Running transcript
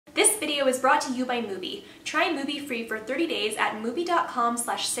video is brought to you by Mubi. Try Mubi free for 30 days at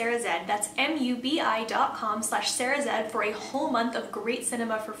mubi.com/SarahZ. That's mubi.com/SarahZ for a whole month of great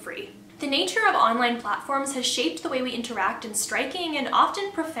cinema for free. The nature of online platforms has shaped the way we interact in striking and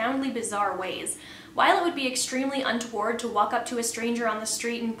often profoundly bizarre ways. While it would be extremely untoward to walk up to a stranger on the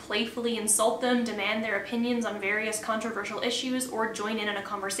street and playfully insult them, demand their opinions on various controversial issues, or join in a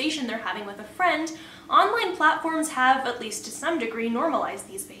conversation they're having with a friend, online platforms have, at least to some degree, normalized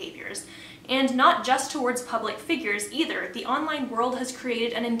these behaviors. And not just towards public figures either. The online world has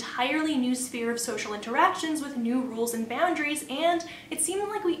created an entirely new sphere of social interactions with new rules and boundaries, and it seems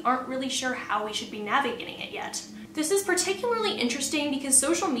like we aren't really sure how we should be navigating it yet. This is particularly interesting because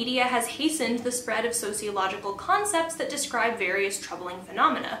social media has hastened the spread of sociological concepts that describe various troubling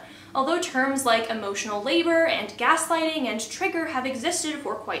phenomena. Although terms like emotional labor and gaslighting and trigger have existed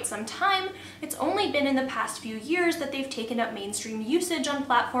for quite some time, it's only been in the past few years that they've taken up mainstream usage on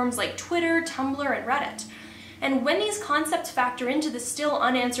platforms like Twitter, Tumblr, and Reddit. And when these concepts factor into the still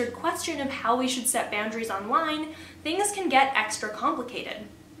unanswered question of how we should set boundaries online, things can get extra complicated.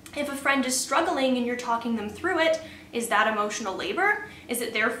 If a friend is struggling and you're talking them through it, is that emotional labor? Is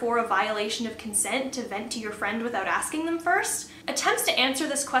it therefore a violation of consent to vent to your friend without asking them first? Attempts to answer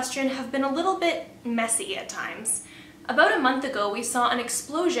this question have been a little bit messy at times. About a month ago, we saw an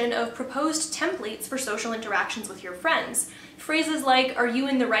explosion of proposed templates for social interactions with your friends. Phrases like, "Are you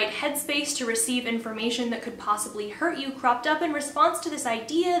in the right headspace to receive information that could possibly hurt you?" cropped up in response to this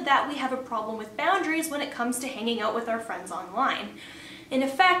idea that we have a problem with boundaries when it comes to hanging out with our friends online. In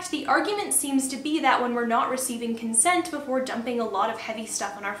effect, the argument seems to be that when we're not receiving consent before dumping a lot of heavy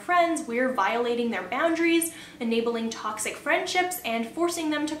stuff on our friends, we're violating their boundaries, enabling toxic friendships, and forcing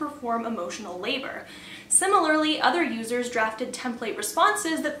them to perform emotional labor. Similarly, other users drafted template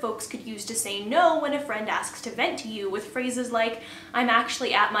responses that folks could use to say no when a friend asks to vent to you, with phrases like, "I'm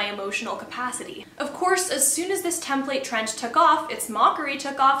actually at my emotional capacity." Of course, as soon as this template trend took off, its mockery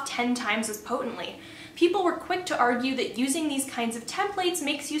took off 10 times as potently. People were quick to argue that using these kinds of templates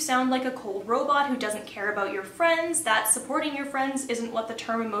makes you sound like a cold robot who doesn't care about your friends, that supporting your friends isn't what the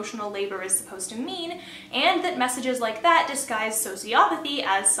term emotional labor is supposed to mean, and that messages like that disguise sociopathy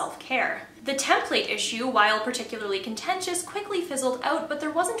as self-care. The template issue, while particularly contentious, quickly fizzled out, but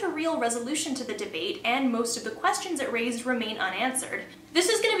there wasn't a real resolution to the debate, and most of the questions it raised remain unanswered. This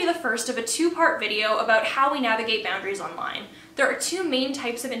is going to be the first of a two-part video about how we navigate boundaries online. There are two main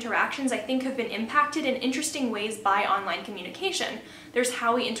types of interactions I think have been impacted in interesting ways by online communication. There's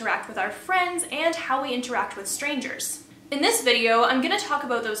how we interact with our friends and how we interact with strangers. In this video, I'm going to talk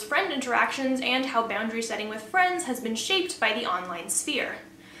about those friend interactions and how boundary setting with friends has been shaped by the online sphere.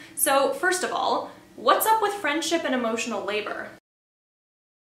 So, first of all, what's up with friendship and emotional labor?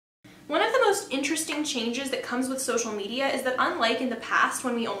 One of the most interesting changes that comes with social media is that unlike in the past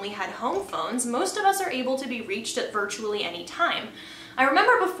when we only had home phones, most of us are able to be reached at virtually any time. I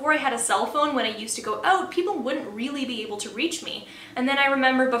remember before I had a cell phone, when I used to go out, people wouldn't really be able to reach me. And then I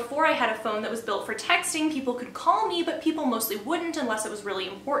remember before I had a phone that was built for texting, people could call me, but people mostly wouldn't unless it was really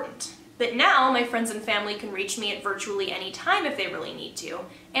important. But now, my friends and family can reach me at virtually any time if they really need to.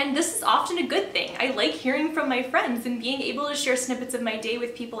 And this is often a good thing. I like hearing from my friends, and being able to share snippets of my day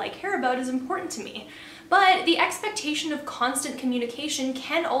with people I care about is important to me. But the expectation of constant communication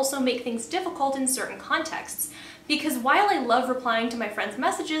can also make things difficult in certain contexts. Because while I love replying to my friends'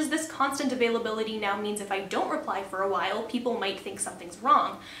 messages, this constant availability now means if I don't reply for a while, people might think something's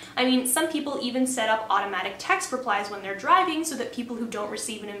wrong. I mean, some people even set up automatic text replies when they're driving so that people who don't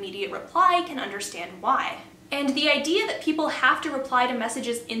receive an immediate reply can understand why. And the idea that people have to reply to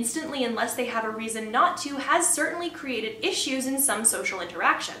messages instantly unless they have a reason not to has certainly created issues in some social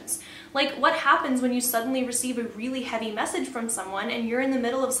interactions. Like, what happens when you suddenly receive a really heavy message from someone and you're in the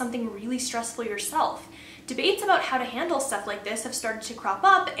middle of something really stressful yourself? Debates about how to handle stuff like this have started to crop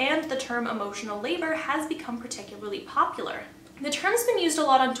up, and the term emotional labor has become particularly popular. The term's been used a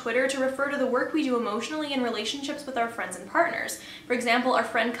lot on Twitter to refer to the work we do emotionally in relationships with our friends and partners. For example, our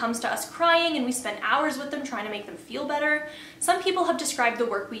friend comes to us crying and we spend hours with them trying to make them feel better. Some people have described the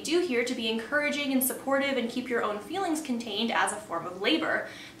work we do here to be encouraging and supportive and keep your own feelings contained as a form of labor.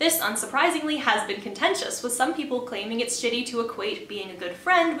 This, unsurprisingly, has been contentious, with some people claiming it's shitty to equate being a good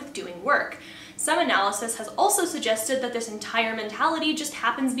friend with doing work. Some analysis has also suggested that this entire mentality just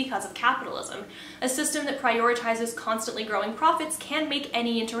happens because of capitalism. A system that prioritizes constantly growing profits can make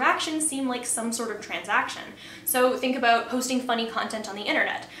any interaction seem like some sort of transaction. So think about posting funny content on the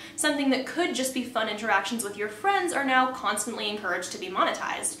internet. Something that could just be fun interactions with your friends are now constantly encouraged to be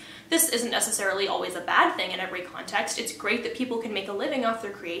monetized. This isn't necessarily always a bad thing in every context. It's great that people can make a living off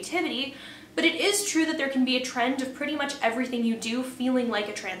their creativity, But it is true that there can be a trend of pretty much everything you do feeling like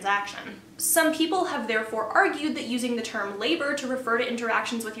a transaction. Some people have therefore argued that using the term labor to refer to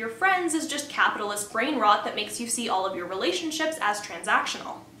interactions with your friends is just capitalist brain rot that makes you see all of your relationships as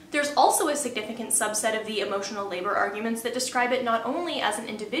transactional. There's also a significant subset of the emotional labor arguments that describe it not only as an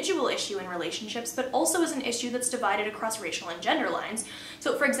individual issue in relationships, but also as an issue that's divided across racial and gender lines.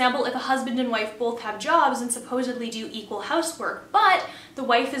 So for example, if a husband and wife both have jobs and supposedly do equal housework, but the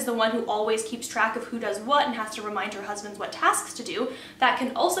wife is the one who always keeps track of who does what and has to remind her husband what tasks to do, that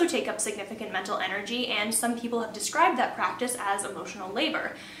can also take up significant mental energy, and some people have described that practice as emotional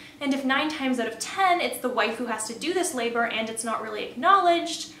labor. And if 9 times out of 10 it's the wife who has to do this labor and it's not really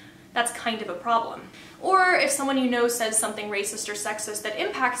acknowledged, that's kind of a problem. Or if someone you know says something racist or sexist that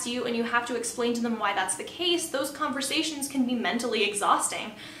impacts you and you have to explain to them why that's the case, those conversations can be mentally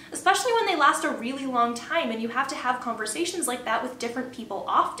exhausting, especially when they last a really long time and you have to have conversations like that with different people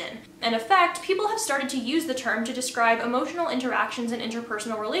often. In effect, people have started to use the term to describe emotional interactions and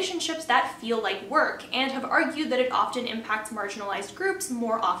interpersonal relationships that feel like work, and have argued that it often impacts marginalized groups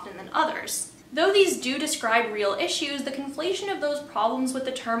more often than others. Though these do describe real issues, the conflation of those problems with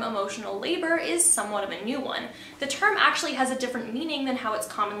the term emotional labor is somewhat of a new one. The term actually has a different meaning than how it's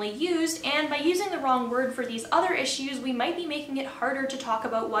commonly used, and by using the wrong word for these other issues, we might be making it harder to talk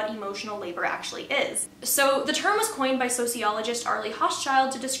about what emotional labor actually is. So the term was coined by sociologist Arlie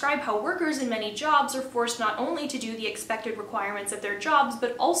Hochschild to describe how workers in many jobs are forced not only to do the expected requirements of their jobs,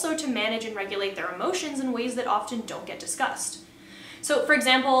 but also to manage and regulate their emotions in ways that often don't get discussed. So, for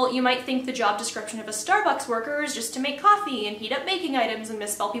example, you might think the job description of a Starbucks worker is just to make coffee and heat up baking items and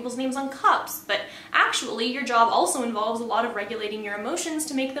misspell people's names on cups, but actually your job also involves a lot of regulating your emotions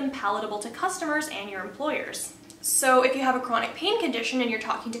to make them palatable to customers and your employers. So if you have a chronic pain condition and you're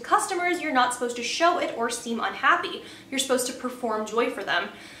talking to customers, you're not supposed to show it or seem unhappy. You're supposed to perform joy for them.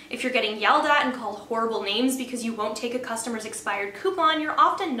 If you're getting yelled at and called horrible names because you won't take a customer's expired coupon, you're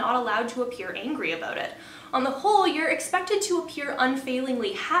often not allowed to appear angry about it. On the whole, you're expected to appear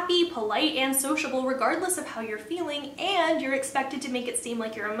unfailingly happy, polite, and sociable regardless of how you're feeling, and you're expected to make it seem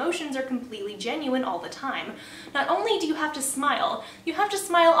like your emotions are completely genuine all the time. Not only do you have to smile, you have to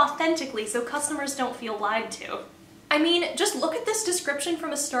smile authentically so customers don't feel lied to. I mean, just look at this description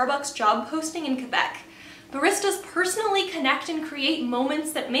from a Starbucks job posting in Quebec. Baristas personally connect and create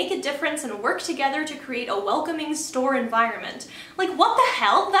moments that make a difference and work together to create a welcoming store environment. Like, what the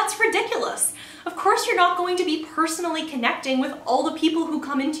hell? That's ridiculous. Of course you're not going to be personally connecting with all the people who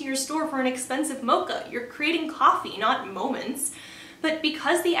come into your store for an expensive mocha. You're creating coffee, not moments. But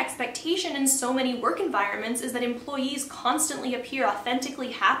because the expectation in so many work environments is that employees constantly appear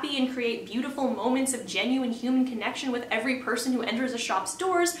authentically happy and create beautiful moments of genuine human connection with every person who enters a shop's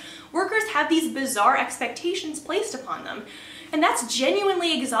doors, workers have these bizarre expectations placed upon them. And that's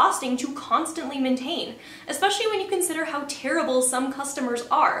genuinely exhausting to constantly maintain, especially when you consider how terrible some customers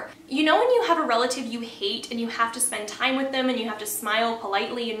are. You know when you have a relative you hate and you have to spend time with them and you have to smile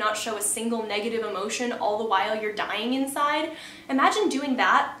politely and not show a single negative emotion all the while you're dying inside? Imagine doing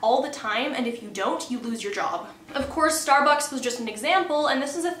that all the time, and if you don't, you lose your job. Of course, Starbucks was just an example, and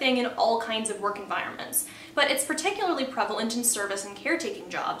this is a thing in all kinds of work environments. But it's particularly prevalent in service and caretaking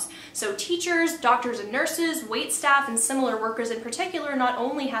jobs. So teachers, doctors and nurses, wait staff, and similar workers in particular not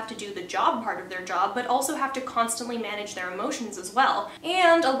only have to do the job part of their job, but also have to constantly manage their emotions as well.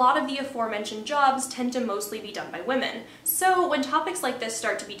 And a lot of the aforementioned jobs tend to mostly be done by women. So when topics like this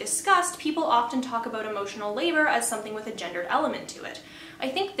start to be discussed, people often talk about emotional labor as something with a gendered element to it. I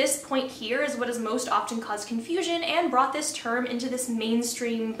think this point here is what has most often caused confusion and brought this term into this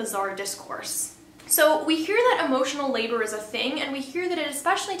mainstream, bizarre discourse. So we hear that emotional labor is a thing, and we hear that it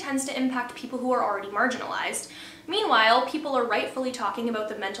especially tends to impact people who are already marginalized. Meanwhile, people are rightfully talking about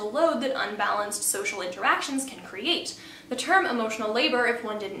the mental load that unbalanced social interactions can create. The term emotional labor, if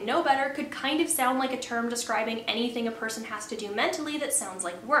one didn't know better, could kind of sound like a term describing anything a person has to do mentally that sounds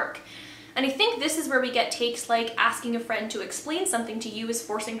like work. And I think this is where we get takes like asking a friend to explain something to you is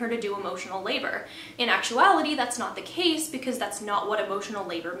forcing her to do emotional labor. In actuality, that's not the case because that's not what emotional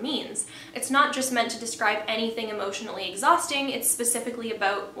labor means. It's not just meant to describe anything emotionally exhausting, it's specifically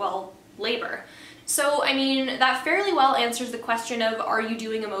about, well, labor. So, I mean, that fairly well answers the question of, are you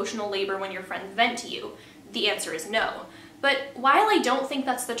doing emotional labor when your friends vent to you? The answer is no. But while I don't think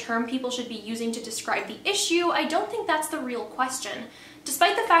that's the term people should be using to describe the issue, I don't think that's the real question.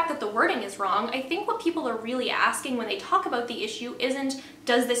 Despite the fact that the wording is wrong, I think what people are really asking when they talk about the issue isn't,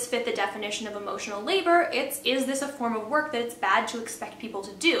 does this fit the definition of emotional labor? It's, is this a form of work that it's bad to expect people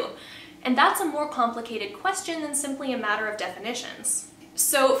to do? And that's a more complicated question than simply a matter of definitions.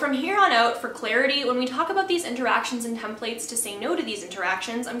 So from here on out, for clarity, when we talk about these interactions and templates to say no to these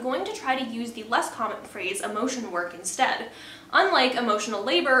interactions, I'm going to try to use the less common phrase emotion work instead. Unlike emotional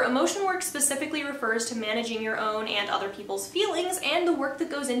labor, emotion work specifically refers to managing your own and other people's feelings and the work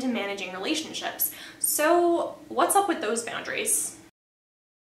that goes into managing relationships. So what's up with those boundaries?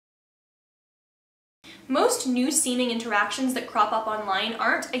 Most new-seeming interactions that crop up online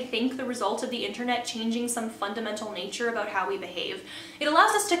aren't, I think, the result of the internet changing some fundamental nature about how we behave. It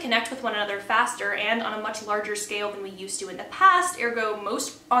allows us to connect with one another faster and on a much larger scale than we used to in the past, ergo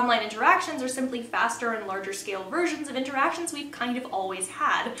most online interactions are simply faster and larger scale versions of interactions we've kind of always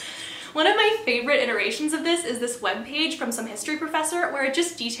had. One of my favorite iterations of this is this webpage from some history professor where it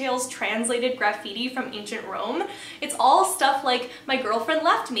just details translated graffiti from ancient Rome. It's all stuff like, my girlfriend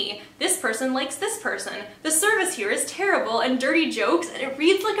left me, this person likes this person, the service here is terrible, and dirty jokes, and it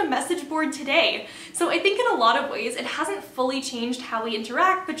reads like a message board today. So I think in a lot of ways it hasn't fully changed how we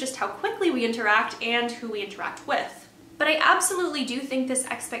interact, but just how quickly we interact and who we interact with. But I absolutely do think this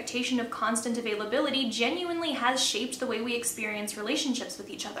expectation of constant availability genuinely has shaped the way we experience relationships with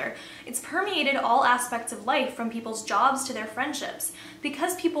each other. It's permeated all aspects of life, from people's jobs to their friendships.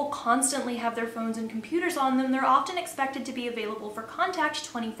 Because people constantly have their phones and computers on them, they're often expected to be available for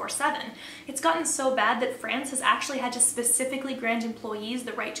contact 24/7. It's gotten so bad that France has actually had to specifically grant employees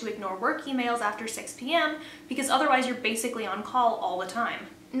the right to ignore work emails after 6 p.m. because otherwise you're basically on call all the time.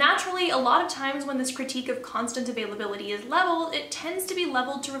 Naturally, a lot of times when this critique of constant availability is leveled, it tends to be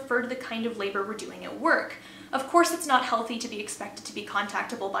leveled to refer to the kind of labor we're doing at work. Of course, it's not healthy to be expected to be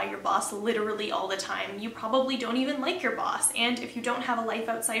contactable by your boss literally all the time. You probably don't even like your boss, and if you don't have a life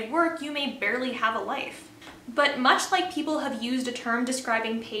outside work, you may barely have a life. But much like people have used a term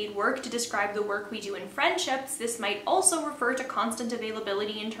describing paid work to describe the work we do in friendships, this might also refer to constant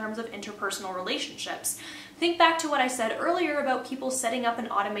availability in terms of interpersonal relationships. Think back to what I said earlier about people setting up an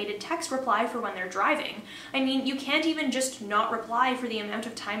automated text reply for when they're driving. I mean, you can't even just not reply for the amount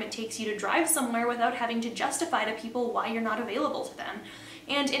of time it takes you to drive somewhere without having to justify to people why you're not available to them.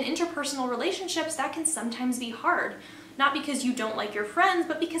 And in interpersonal relationships, that can sometimes be hard. Not because you don't like your friends,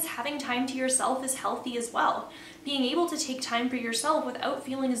 but because having time to yourself is healthy as well. Being able to take time for yourself without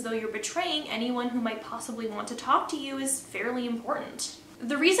feeling as though you're betraying anyone who might possibly want to talk to you is fairly important.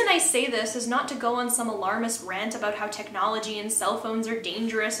 The reason I say this is not to go on some alarmist rant about how technology and cell phones are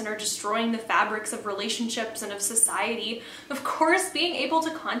dangerous and are destroying the fabrics of relationships and of society. Of course, being able to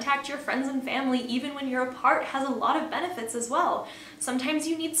contact your friends and family even when you're apart has a lot of benefits as well. Sometimes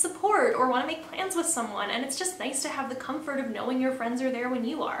you need support or want to make plans with someone, and it's just nice to have the comfort of knowing your friends are there when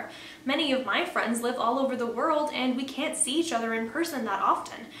you are. Many of my friends live all over the world, and we can't see each other in person that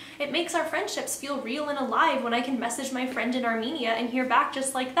often. It makes our friendships feel real and alive when I can message my friend in Armenia and hear back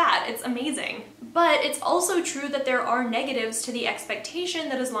just like that. It's amazing. But it's also true that there are negatives to the expectation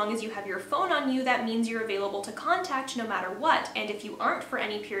that as long as you have your phone on you, that means you're available to contact no matter what, and if you aren't for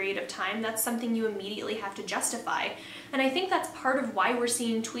any period of time, that's something you immediately have to justify. And I think that's part of why we're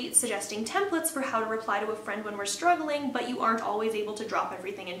seeing tweets suggesting templates for how to reply to a friend when we're struggling, but you aren't always able to drop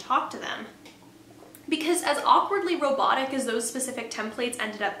everything and talk to them. Because as awkwardly robotic as those specific templates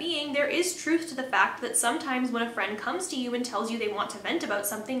ended up being, there is truth to the fact that sometimes when a friend comes to you and tells you they want to vent about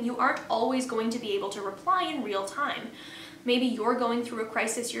something, you aren't always going to be able to reply in real time. Maybe you're going through a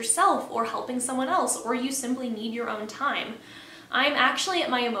crisis yourself, or helping someone else, or you simply need your own time. I'm actually at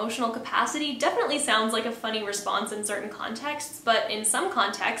my emotional capacity definitely sounds like a funny response in certain contexts, but in some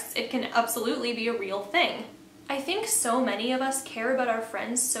contexts it can absolutely be a real thing. I think so many of us care about our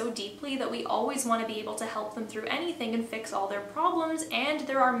friends so deeply that we always want to be able to help them through anything and fix all their problems, and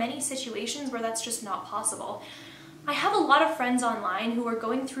there are many situations where that's just not possible. I have a lot of friends online who are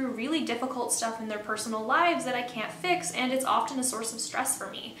going through really difficult stuff in their personal lives that I can't fix, and it's often a source of stress for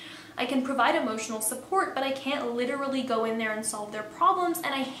me. I can provide emotional support, but I can't literally go in there and solve their problems,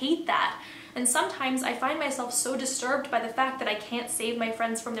 and I hate that. And sometimes I find myself so disturbed by the fact that I can't save my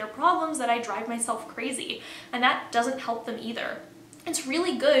friends from their problems that I drive myself crazy, and that doesn't help them either. It's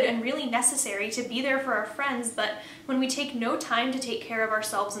really good and really necessary to be there for our friends, but when we take no time to take care of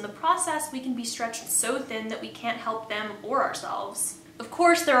ourselves in the process, we can be stretched so thin that we can't help them or ourselves. Of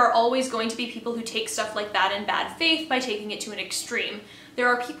course, there are always going to be people who take stuff like that in bad faith by taking it to an extreme. There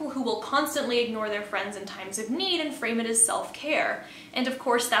are people who will constantly ignore their friends in times of need and frame it as self-care. And of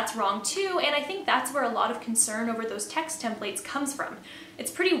course that's wrong too, and I think that's where a lot of concern over those text templates comes from. It's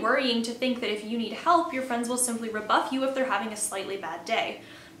pretty worrying to think that if you need help, your friends will simply rebuff you if they're having a slightly bad day.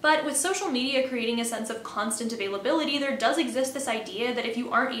 But with social media creating a sense of constant availability, there does exist this idea that if you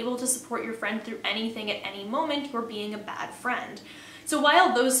aren't able to support your friend through anything at any moment, you're being a bad friend. So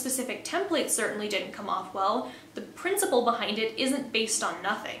while those specific templates certainly didn't come off well, the principle behind it isn't based on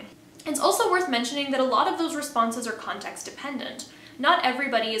nothing. It's also worth mentioning that a lot of those responses are context dependent. Not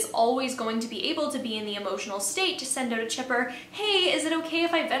everybody is always going to be able to be in the emotional state to send out a chipper, "Hey, is it okay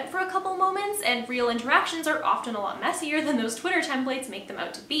if I vent for a couple moments?" And real interactions are often a lot messier than those Twitter templates make them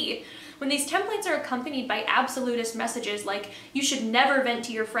out to be. When these templates are accompanied by absolutist messages like, "You should never vent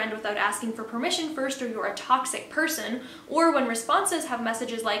to your friend without asking for permission first or you're a toxic person," or when responses have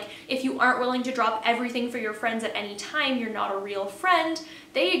messages like, "If you aren't willing to drop everything for your friends at any time, you're not a real friend,"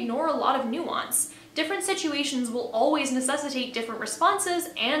 they ignore a lot of nuance. Different situations will always necessitate different responses,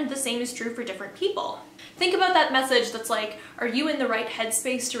 and the same is true for different people. Think about that message that's like, "Are you in the right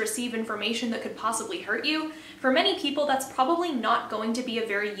headspace to receive information that could possibly hurt you?" For many people, that's probably not going to be a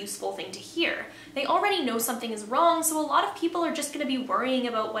very useful thing to hear. They already know something is wrong, so a lot of people are just going to be worrying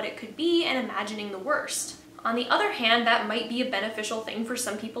about what it could be and imagining the worst. On the other hand, that might be a beneficial thing for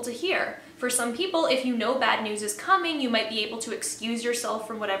some people to hear. For some people, if you know bad news is coming, you might be able to excuse yourself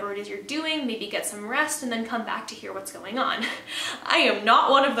from whatever it is you're doing, maybe get some rest, and then come back to hear what's going on. I am not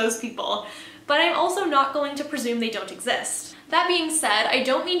one of those people, but I'm also not going to presume they don't exist. That being said, I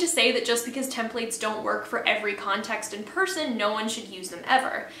don't mean to say that just because templates don't work for every context and person, no one should use them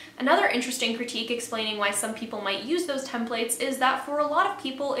ever. Another interesting critique explaining why some people might use those templates is that for a lot of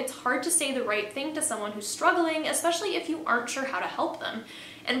people, it's hard to say the right thing to someone who's struggling, especially if you aren't sure how to help them.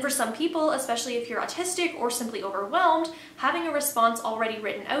 And for some people, especially if you're autistic or simply overwhelmed, having a response already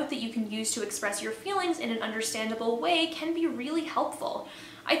written out that you can use to express your feelings in an understandable way can be really helpful.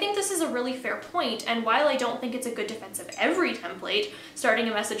 I think this is a really fair point, and while I don't think it's a good defense of every template, starting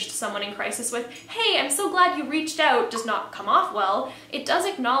a message to someone in crisis with, "Hey, I'm so glad you reached out," does not come off well, it does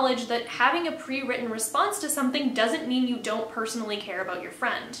acknowledge that having a pre-written response to something doesn't mean you don't personally care about your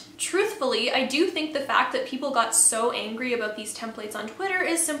friend. Truthfully, I do think the fact that people got so angry about these templates on Twitter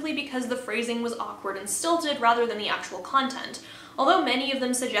is simply because the phrasing was awkward and stilted rather than the actual content. Although many of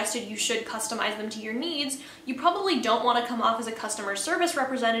them suggested you should customize them to your needs, you probably don't want to come off as a customer service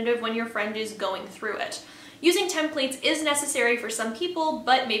representative when your friend is going through it. Using templates is necessary for some people,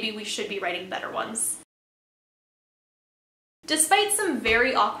 but maybe we should be writing better ones. Despite some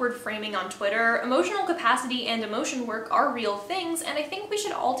very awkward framing on Twitter, emotional capacity and emotion work are real things, and I think we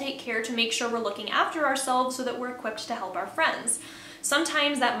should all take care to make sure we're looking after ourselves so that we're equipped to help our friends.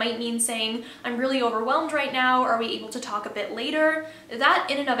 Sometimes that might mean saying, "I'm really overwhelmed right now, are we able to talk a bit later?" That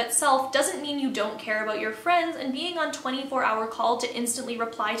in and of itself doesn't mean you don't care about your friends, and being on 24-hour call to instantly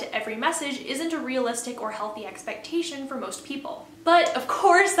reply to every message isn't a realistic or healthy expectation for most people. But of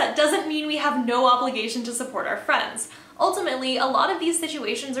course, that doesn't mean we have no obligation to support our friends. Ultimately, a lot of these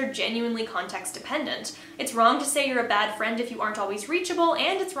situations are genuinely context dependent. It's wrong to say you're a bad friend if you aren't always reachable,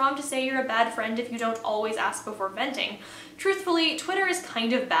 and it's wrong to say you're a bad friend if you don't always ask before venting. Truthfully, Twitter is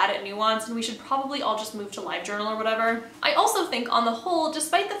kind of bad at nuance, and we should probably all just move to LiveJournal or whatever. I also think, on the whole,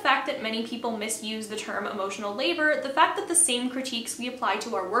 despite the fact that many people misuse the term emotional labor, the fact that the same critiques we apply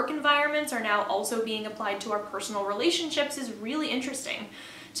to our work environments are now also being applied to our personal relationships is really interesting.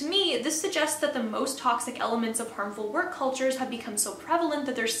 To me, this suggests that the most toxic elements of harmful work cultures have become so prevalent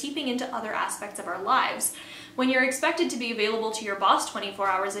that they're seeping into other aspects of our lives. When you're expected to be available to your boss 24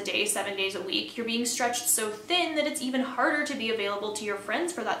 hours a day, 7 days a week, you're being stretched so thin that it's even harder to be available to your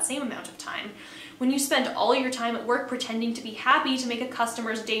friends for that same amount of time. When you spend all your time at work pretending to be happy to make a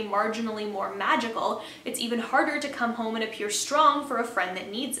customer's day marginally more magical, it's even harder to come home and appear strong for a friend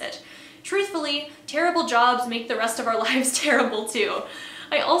that needs it. Truthfully, terrible jobs make the rest of our lives terrible too.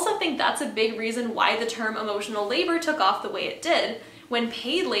 I also think that's a big reason why the term emotional labor took off the way it did. When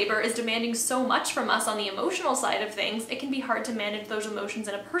paid labor is demanding so much from us on the emotional side of things, it can be hard to manage those emotions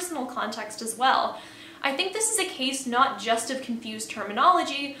in a personal context as well. I think this is a case not just of confused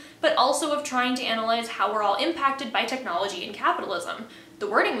terminology, but also of trying to analyze how we're all impacted by technology and capitalism. The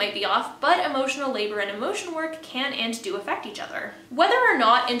wording might be off, but emotional labor and emotion work can and do affect each other. Whether or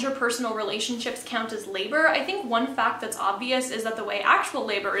not interpersonal relationships count as labor, I think one fact that's obvious is that the way actual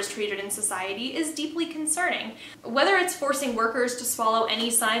labor is treated in society is deeply concerning. Whether it's forcing workers to swallow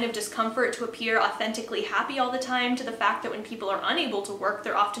any sign of discomfort to appear authentically happy all the time, to the fact that when people are unable to work,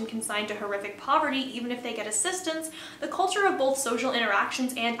 they're often consigned to horrific poverty even if they get assistance, the culture of both social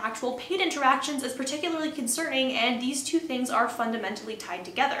interactions and actual paid interactions is particularly concerning, and these two things are fundamentally tied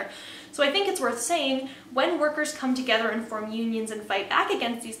together. So I think it's worth saying, when workers come together and form unions and fight back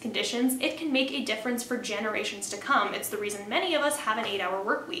against these conditions, it can make a difference for generations to come. It's the reason many of us have an 8-hour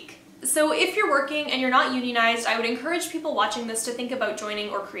work week. So if you're working and you're not unionized, I would encourage people watching this to think about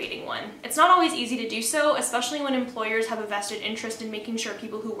joining or creating one. It's not always easy to do so, especially when employers have a vested interest in making sure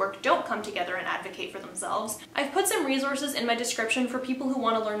people who work don't come together and advocate for themselves. I've put some resources in my description for people who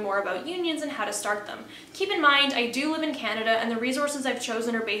want to learn more about unions and how to start them. Keep in mind, I do live in Canada, and the resources I've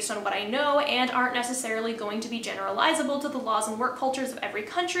chosen are based on what I know and aren't necessarily going to be generalizable to the laws and work cultures of every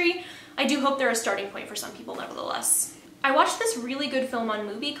country. I do hope they're a starting point for some people nevertheless. I watched this really good film on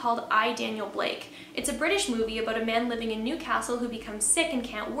Mubi called I, Daniel Blake. It's a British movie about a man living in Newcastle who becomes sick and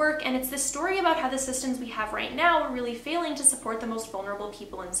can't work, and it's this story about how the systems we have right now are really failing to support the most vulnerable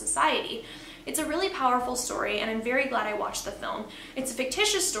people in society. It's a really powerful story, and I'm very glad I watched the film. It's a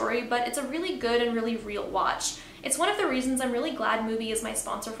fictitious story, but it's a really good and really real watch. It's one of the reasons I'm really glad Mubi is my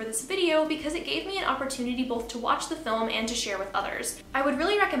sponsor for this video, because it gave me an opportunity both to watch the film and to share with others. I would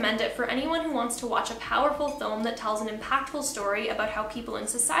really recommend it for anyone who wants to watch a powerful film that tells an impactful story about how people in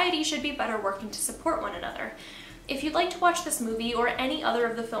society should be better working to support one another. If you'd like to watch this movie or any other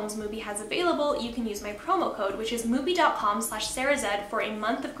of the films Mubi has available, you can use my promo code, which is mubi.com/SarahZ for a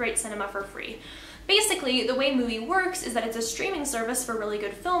month of great cinema for free. Basically, the way Mubi works is that it's a streaming service for really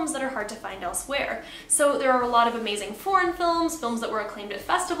good films that are hard to find elsewhere. So there are a lot of amazing foreign films, films that were acclaimed at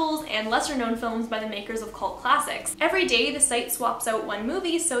festivals, and lesser-known films by the makers of cult classics. Every day, the site swaps out one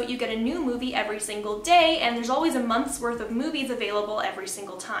movie, so you get a new movie every single day, and there's always a month's worth of movies available every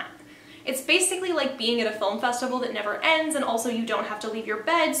single time. It's basically like being at a film festival that never ends, and also you don't have to leave your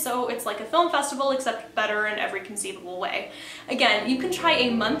bed, so it's like a film festival except better in every conceivable way. Again, you can try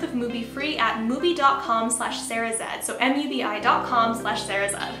a month of Mubi free at mubi.com/SarahZ, so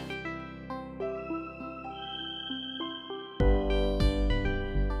mubi.com/SarahZ.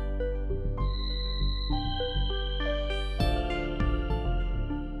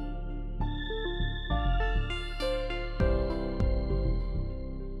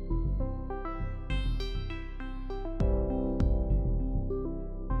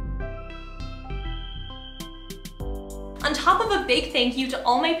 On top of a big thank you to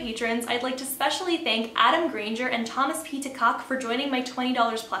all my patrons, I'd like to specially thank Adam Granger and Thomas P. Takak for joining my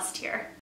 $20 plus tier.